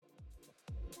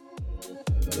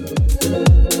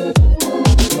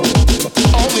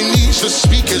All he needs to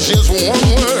speak is just one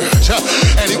word,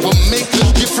 and it will make the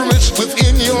difference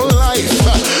within your life.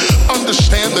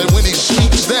 Understand that when he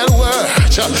speaks that word,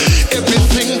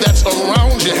 everything that's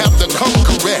around you have to come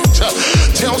correct.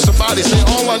 Tell somebody, say,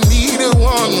 all I need is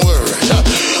one word.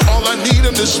 All I need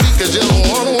him to speak is just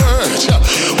one word.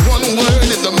 One word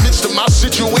in the midst of my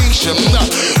situation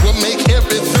will make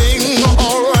everything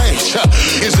all right.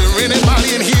 Is there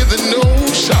anybody in here that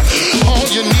knows all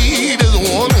you need is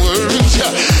one word?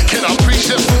 Can I preach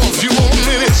this for a few more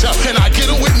minutes? Can I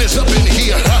get a witness up in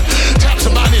here? Tap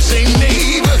somebody, say,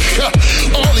 neighbor.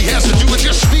 All he has to do is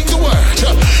just speak the word,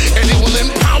 and it will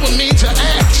empower me to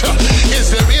act.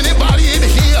 Is there anybody in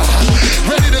here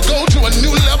ready to go to a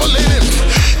new level in him?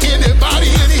 Anybody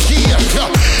in here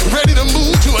ready to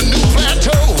move to a new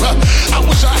plateau? I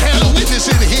wish I had a witness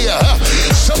in here.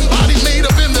 Somebody made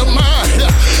up in their mind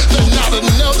that not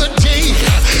another day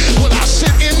will I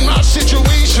sit in my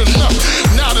situation.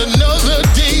 Not another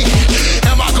day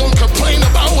am I going to complain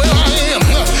about where I am,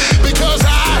 because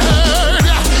I heard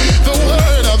the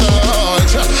word of the Lord.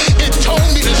 It told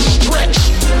me to stretch.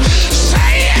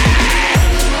 Say it!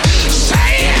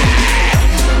 Say it!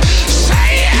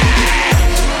 Say it!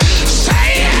 Say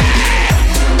it!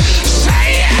 Say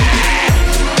it!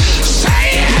 Say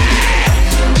it!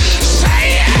 Say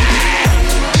it!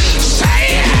 Say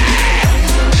it!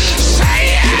 Say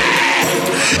it!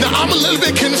 Now I'm a little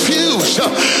bit confused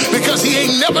because he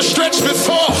ain't never stretched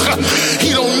before.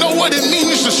 He don't know what it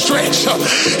means to stretch.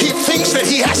 He thinks that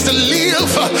he has to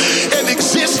live and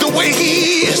exist the way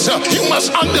he is. You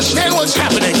must understand what's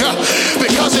happening,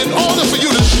 because in order for you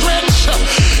to stretch,